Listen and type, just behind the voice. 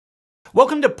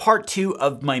Welcome to part 2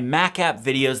 of my Mac app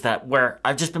videos where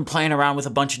I've just been playing around with a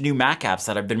bunch of new Mac apps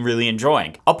that I've been really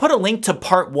enjoying. I'll put a link to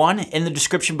part 1 in the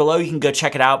description below. You can go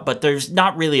check it out, but there's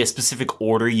not really a specific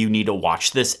order you need to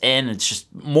watch this in. It's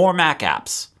just more Mac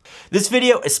apps. This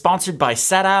video is sponsored by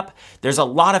Setapp. There's a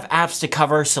lot of apps to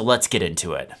cover, so let's get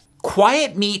into it.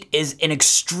 Quiet Meet is an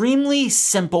extremely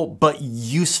simple but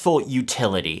useful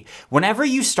utility. Whenever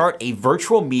you start a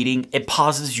virtual meeting, it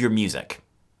pauses your music.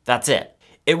 That's it.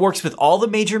 It works with all the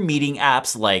major meeting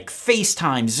apps like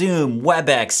FaceTime, Zoom,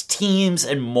 WebEx, Teams,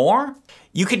 and more.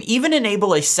 You can even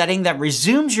enable a setting that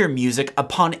resumes your music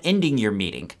upon ending your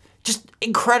meeting. Just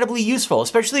incredibly useful,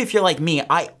 especially if you're like me.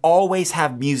 I always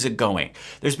have music going.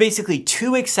 There's basically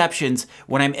 2 exceptions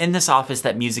when I'm in this office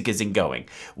that music isn't going.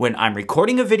 When I'm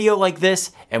recording a video like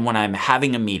this and when I'm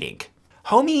having a meeting.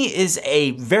 Homey is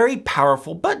a very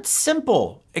powerful but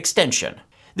simple extension.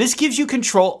 This gives you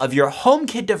control of your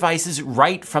HomeKit devices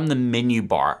right from the menu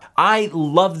bar. I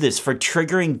love this for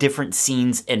triggering different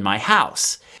scenes in my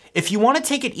house. If you want to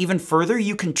take it even further,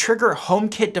 you can trigger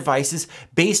HomeKit devices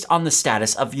based on the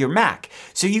status of your Mac.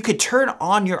 So you could turn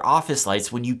on your office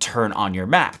lights when you turn on your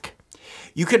Mac.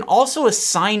 You can also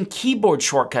assign keyboard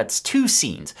shortcuts to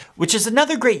scenes, which is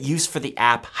another great use for the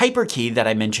app HyperKey that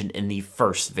I mentioned in the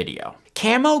first video.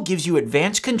 Camo gives you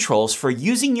advanced controls for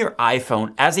using your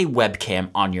iPhone as a webcam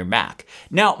on your Mac.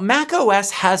 Now,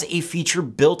 macOS has a feature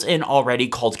built in already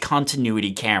called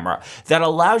Continuity Camera that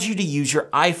allows you to use your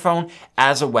iPhone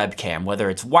as a webcam, whether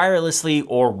it's wirelessly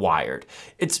or wired.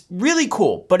 It's really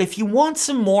cool, but if you want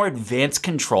some more advanced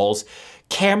controls,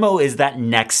 Camo is that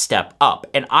next step up,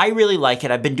 and I really like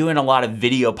it. I've been doing a lot of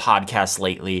video podcasts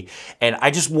lately, and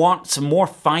I just want some more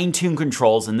fine-tuned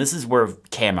controls, and this is where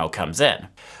Camo comes in.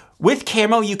 With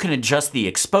Camo, you can adjust the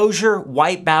exposure,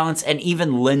 white balance, and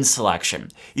even lens selection.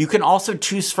 You can also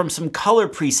choose from some color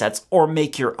presets or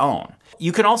make your own.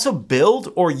 You can also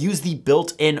build or use the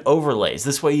built-in overlays.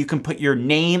 This way you can put your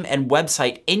name and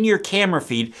website in your camera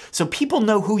feed so people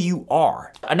know who you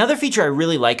are. Another feature I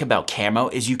really like about Camo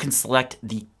is you can select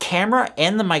the camera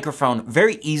and the microphone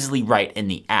very easily right in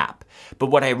the app. But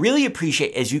what I really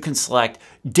appreciate is you can select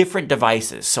different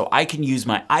devices. So I can use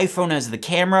my iPhone as the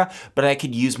camera, but I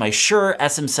could use my Shure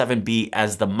SM7B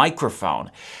as the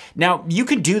microphone. Now, you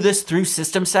can do this through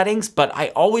system settings, but I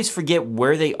always forget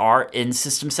where they are in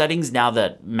system settings now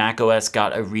that macOS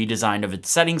got a redesign of its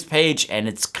settings page, and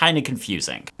it's kind of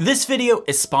confusing. This video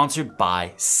is sponsored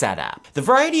by Setapp. The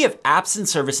variety of apps and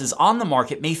services on the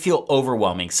market may feel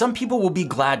overwhelming. Some people will be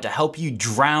glad to help you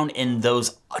drown in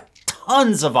those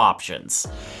tons of options.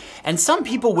 And some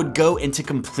people would go into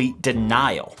complete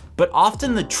denial. But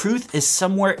often the truth is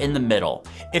somewhere in the middle.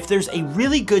 If there's a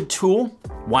really good tool,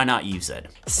 why not use it?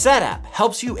 Setapp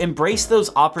helps you embrace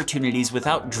those opportunities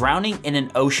without drowning in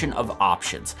an ocean of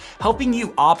options, helping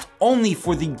you opt only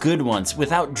for the good ones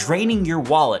without draining your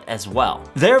wallet as well.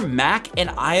 Their Mac and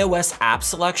iOS app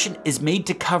selection is made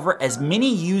to cover as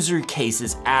many user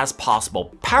cases as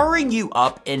possible, powering you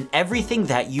up in everything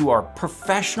that you are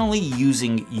professionally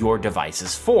using your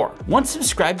devices for. Once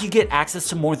subscribed, you get access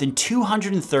to more than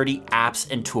 230 apps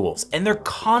and tools, and they're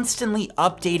constantly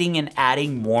updating and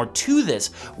adding more to this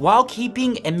while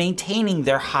keeping and maintaining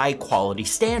their high quality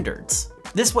standards.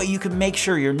 This way you can make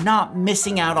sure you're not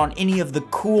missing out on any of the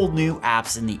cool new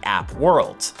apps in the app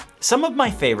world. Some of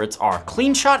my favorites are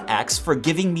CleanShot X for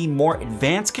giving me more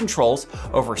advanced controls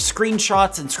over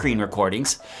screenshots and screen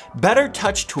recordings, Better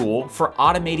Touch Tool for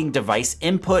automating device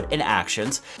input and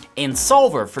actions, and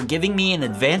Solver for giving me an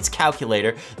advanced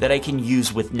calculator that I can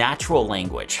use with natural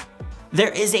language.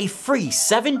 There is a free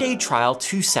 7-day trial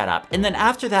to Setapp, and then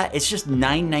after that, it's just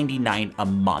 $9.99 a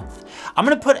month. I'm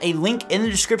gonna put a link in the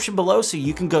description below so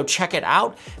you can go check it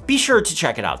out. Be sure to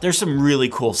check it out. There's some really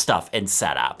cool stuff in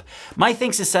Setapp. My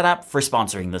thanks to Setapp for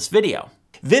sponsoring this video.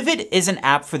 Vivid is an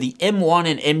app for the M1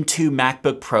 and M2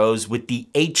 MacBook Pros with the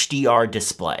HDR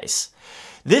displays.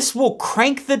 This will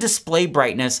crank the display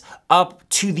brightness up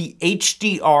to the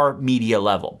HDR media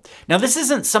level. Now, this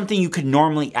isn't something you could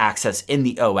normally access in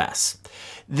the OS.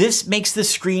 This makes the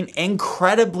screen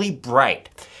incredibly bright.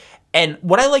 And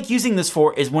what I like using this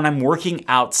for is when I'm working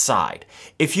outside.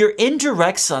 If you're in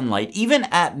direct sunlight, even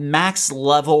at max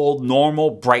level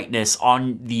normal brightness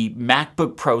on the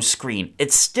MacBook Pro screen,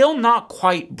 it's still not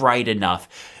quite bright enough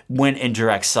when in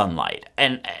direct sunlight.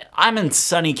 And I'm in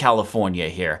sunny California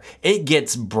here. It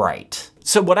gets bright.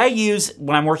 So what I use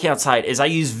when I'm working outside is I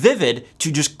use Vivid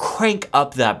to just crank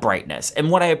up that brightness. And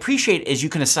what I appreciate is you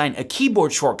can assign a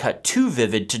keyboard shortcut to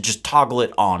Vivid to just toggle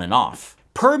it on and off.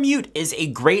 Permute is a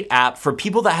great app for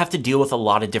people that have to deal with a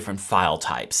lot of different file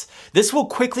types. This will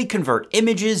quickly convert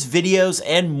images, videos,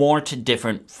 and more to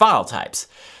different file types.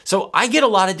 So I get a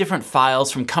lot of different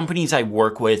files from companies I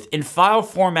work with in file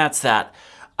formats that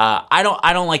I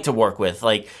don't like to work with.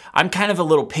 Like, I'm kind of a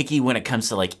little picky when it comes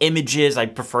to like images. I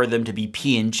prefer them to be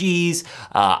PNGs.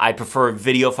 I prefer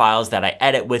video files that I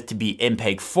edit with to be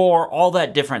MPEG-4, all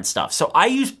that different stuff. So I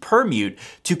use Permute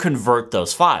to convert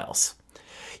those files.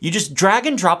 You just drag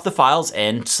and drop the files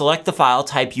in, select the file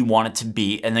type you want it to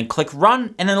be, and then click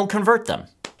run, and it'll convert them.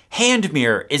 Hand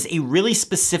Mirror is a really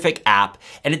specific app,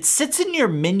 and it sits in your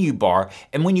menu bar,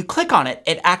 and when you click on it,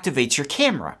 it activates your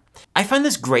camera. I find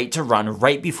this great to run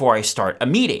right before I start a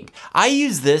meeting. I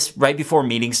use this right before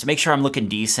meetings to make sure I'm looking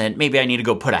decent. Maybe I need to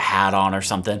go put a hat on or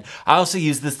something. I also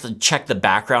use this to check the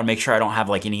background, make sure I don't have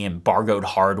like any embargoed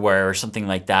hardware or something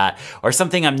like that, or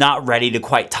something I'm not ready to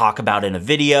quite talk about in a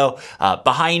video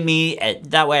behind me.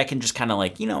 That way I can just kind of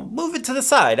like, move it to the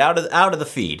side, out of the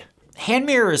feed. Hand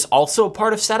Mirror is also a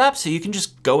part of Setup, so you can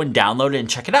just go and download it and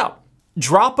check it out.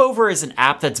 Dropover is an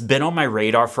app that's been on my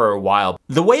radar for a while.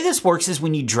 The way this works is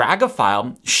when you drag a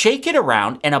file, shake it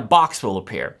around, and a box will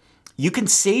appear. You can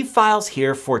save files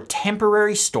here for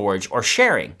temporary storage or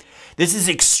sharing. This is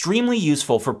extremely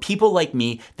useful for people like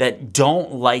me that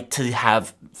don't like to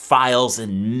have files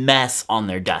and mess on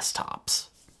their desktops.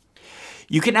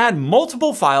 You can add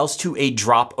multiple files to a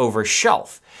Dropover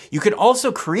shelf. You can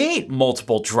also create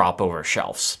multiple Dropover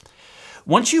shelves.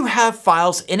 Once you have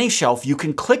files in a shelf, you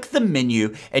can click the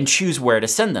menu and choose where to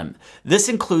send them. This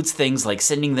includes things like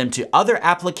sending them to other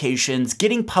applications,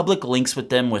 getting public links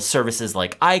with them with services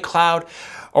like iCloud,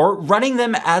 or running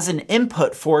them as an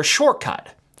input for a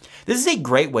shortcut. This is a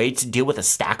great way to deal with a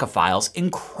stack of files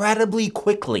incredibly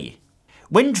quickly.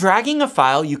 When dragging a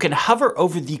file, you can hover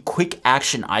over the quick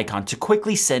action icon to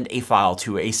quickly send a file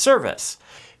to a service.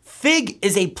 Fig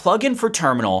is a plugin for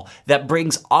Terminal that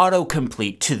brings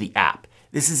autocomplete to the app.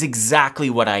 This is exactly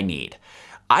what I need.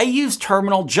 I use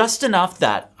Terminal just enough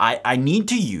that I need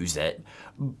to use it,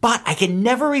 but I can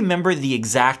never remember the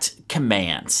exact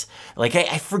commands. Like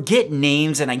I forget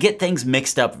names and I get things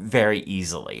mixed up very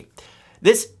easily.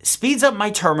 This speeds up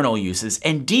my Terminal uses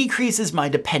and decreases my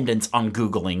dependence on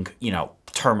Googling,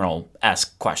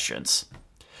 Terminal-esque questions.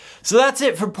 So that's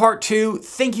it for part 2.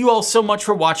 Thank you all so much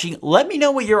for watching. Let me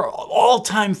know what your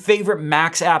all-time favorite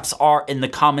Macs apps are in the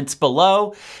comments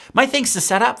below. My thanks to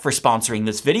Setup for sponsoring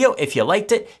this video. If you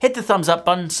liked it, hit the thumbs up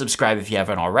button, subscribe if you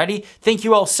haven't already. Thank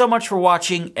you all so much for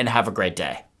watching, and have a great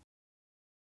day.